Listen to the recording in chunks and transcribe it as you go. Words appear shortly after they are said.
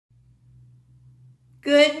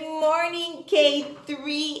Good morning,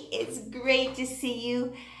 K3. It's great to see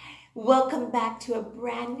you. Welcome back to a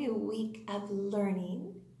brand new week of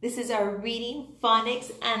learning. This is our reading, phonics,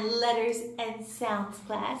 and letters and sounds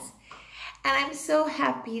class. And I'm so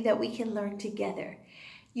happy that we can learn together.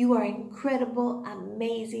 You are incredible,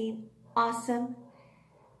 amazing, awesome,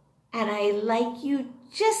 and I like you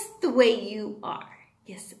just the way you are.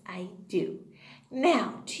 Yes, I do.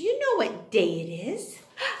 Now, do you know what day it is?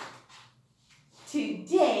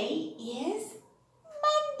 Today is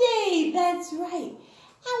Monday. That's right.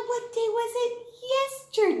 And what day was it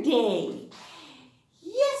yesterday?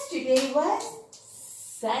 Yesterday was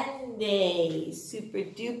Sunday. Super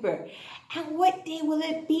duper. And what day will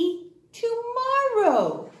it be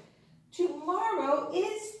tomorrow? Tomorrow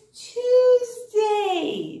is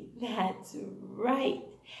Tuesday. That's right.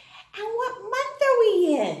 And what month are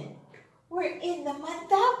we in? We're in the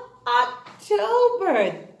month of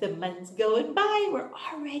October. The month's going by. We're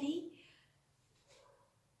already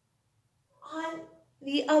on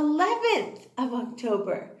the 11th of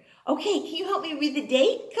October. Okay, can you help me read the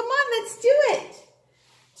date? Come on, let's do it.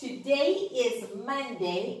 Today is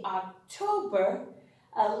Monday, October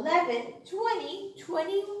 11th,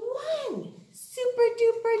 2021. Super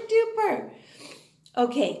duper duper.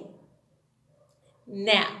 Okay,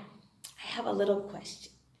 now I have a little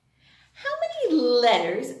question. How many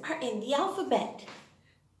letters are in the alphabet?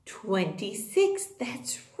 26,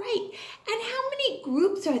 that's right. And how many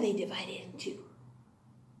groups are they divided into?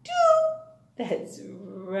 2, that's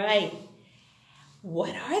right.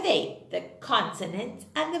 What are they? The consonants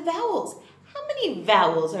and the vowels. How many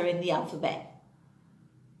vowels are in the alphabet?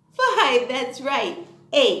 5, that's right.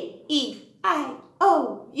 A, E, I,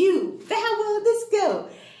 O, U, vowel, let's go.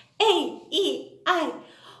 A, E, I,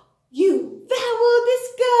 U, vowel,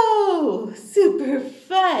 let's go. Super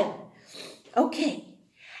fun. Okay.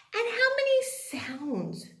 And how many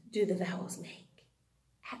sounds do the vowels make?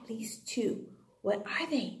 At least 2. What are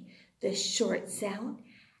they? The short sound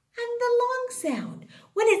and the long sound.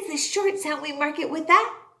 When it's the short sound, we mark it with a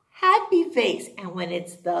happy face. And when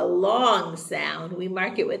it's the long sound, we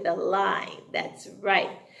mark it with a line. That's right.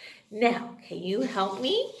 Now, can you help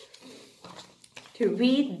me to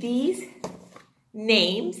read these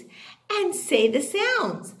names and say the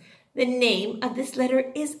sounds? The name of this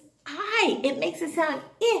letter is I. It makes a sound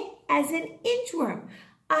I as in inchworm.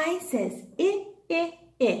 I says I, I,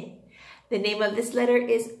 I. The name of this letter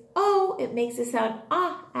is O. It makes a sound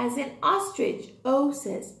ah as in ostrich. O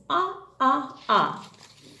says ah, ah, ah.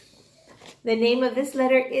 The name of this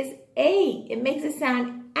letter is A. It makes a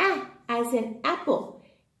sound ah as in apple.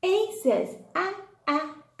 A says ah,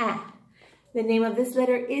 ah, ah. The name of this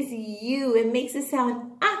letter is U. It makes a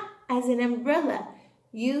sound ah as in umbrella.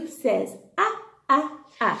 U says ah, ah,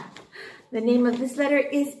 ah. The name of this letter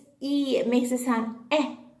is E. It makes a sound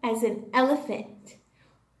eh as in elephant.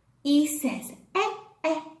 E says eh,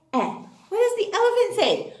 eh, eh. What does the elephant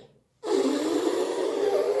say?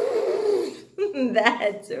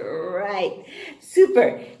 That's right.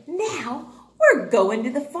 Super. Now we're going to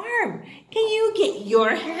the farm. Can you get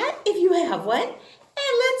your hat if you have one?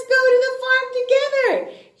 And let's go to the farm together.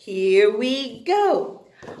 Here we go.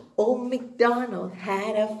 Old MacDonald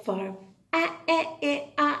had a farm. Ah, eh, eh,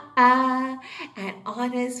 ah, ah. And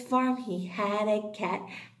on his farm he had a cat.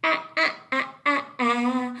 Ah, ah, ah, ah,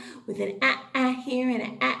 ah. With an ah, ah here and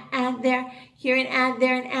an ah, ah there. Here and ah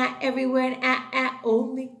there and ah everywhere and ah, ah.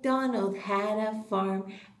 Old MacDonald had a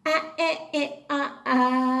farm. Ah, eh, eh, ah,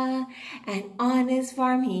 ah. And on his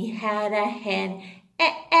farm he had a hen.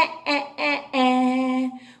 Eh, eh, eh, eh, eh.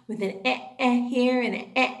 With an eh, eh here and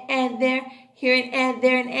an eh, eh there. Here and eh,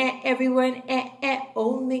 there and eh, everywhere and eh, eh.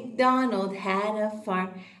 Old MacDonald had a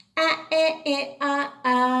farm. Ah, eh, eh, ah,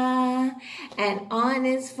 ah. And on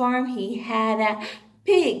his farm he had a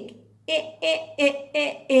pig. Eh, eh, eh,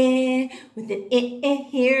 eh, eh. With an eh, eh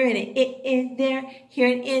here and an eh, eh there. Here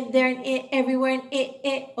and eh, there and eh, everywhere and eh,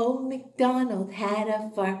 eh. Old MacDonald had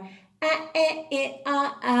a farm. Ah, eh, eh,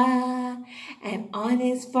 ah, ah. And on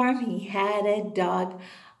his farm he had a dog.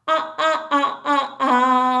 Ah, ah, ah, ah,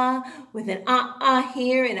 ah. With an ah, ah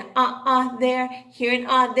here and an ah, ah there. Here and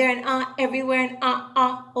ah, there and ah, everywhere and ah,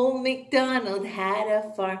 ah. Old MacDonald had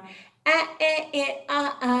a farm. Ah, eh, eh,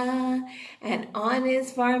 ah, ah. And on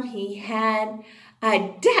his farm he had a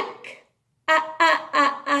duck. Ah, ah,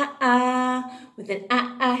 ah, ah, ah. With an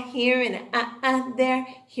ah, ah here and an ah, ah there.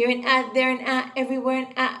 Here and ah, there and ah, everywhere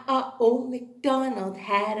and ah, ah. Old MacDonald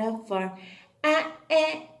had a farm. Ah,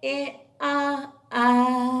 eh, eh, ah,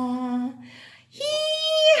 ah.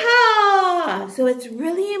 Hee-haw! So it's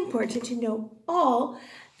really important to know all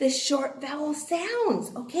the short vowel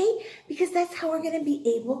sounds, okay? Because that's how we're going to be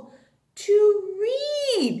able to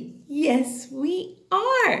read. Yes, we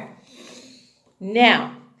are.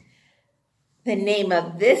 Now, the name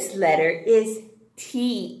of this letter is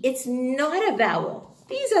T. It's not a vowel.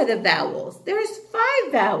 These are the vowels. There's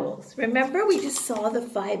 5 vowels. Remember, we just saw the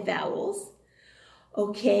 5 vowels.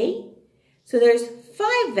 Okay, so there's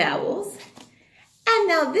 5 vowels. And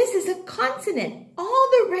now this is a consonant. All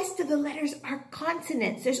the rest of the letters are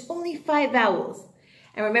consonants. There's only 5 vowels.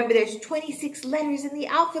 And remember, there's 26 letters in the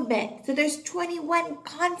alphabet. So there's 21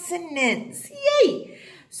 consonants. Yay!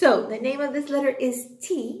 So the name of this letter is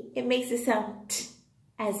T. It makes the sound T,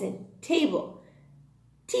 as in table.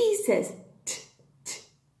 T says T, T,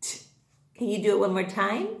 T. Can you do it one more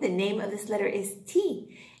time? The name of this letter is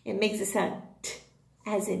T. It makes the sound T,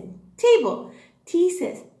 as in table. T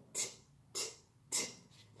says T, T, T.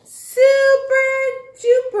 Super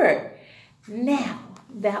duper. Now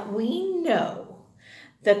that we know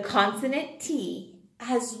the consonant T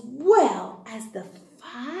as well as the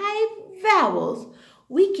 5 vowels,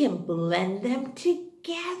 we can blend them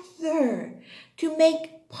together to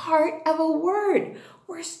make part of a word.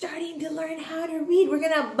 We're starting to learn how to read. We're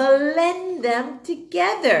going to blend them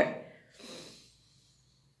together.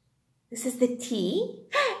 This is the T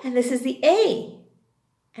and this is the A.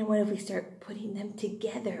 And what if we start putting them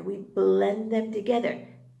together? We blend them together.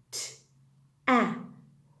 T, A,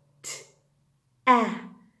 T, A.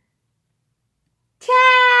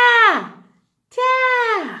 Ta!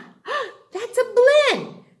 Ta! That's a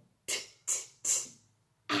blend. T, t, t.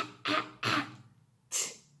 Ah, ah, ah.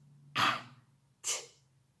 T, ah, t,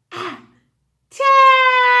 ah. Ta!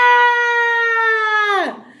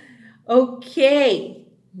 Okay,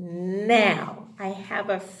 now I have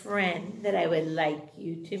a friend that I would like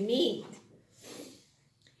you to meet.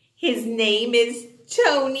 His name is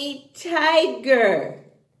Tony Tiger.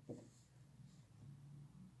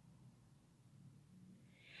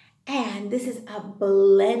 And this is a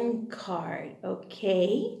blend card,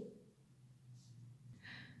 okay?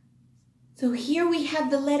 So here we have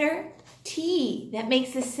the letter T that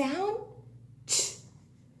makes the sound T.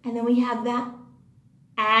 And then we have that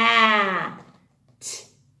A, T,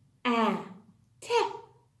 A, ta,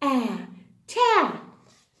 A, ta,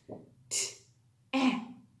 T, A,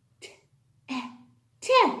 T, A,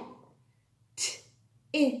 ta, T,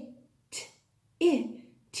 I, T, I,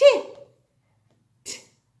 T.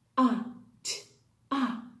 Ah, t,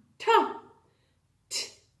 ah, ta,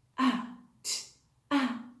 t, ah, t,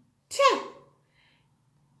 ah, ta.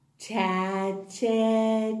 Ta,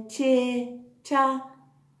 ta, ti, ta,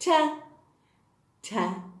 ta,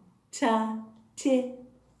 ta, ta, ti,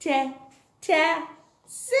 ta, ta.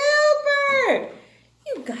 Super!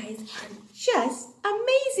 You guys are just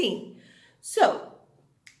amazing. So,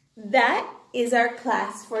 that is our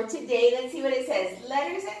class for today. Let's see what it says.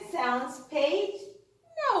 Letters and sounds page.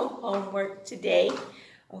 No homework today.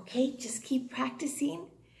 Okay, just keep practicing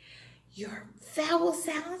your vowel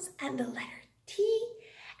sounds and the letter T,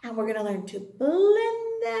 and we're going to learn to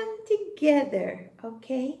blend them together,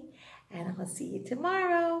 okay? And I'll see you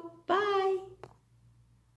tomorrow. Bye.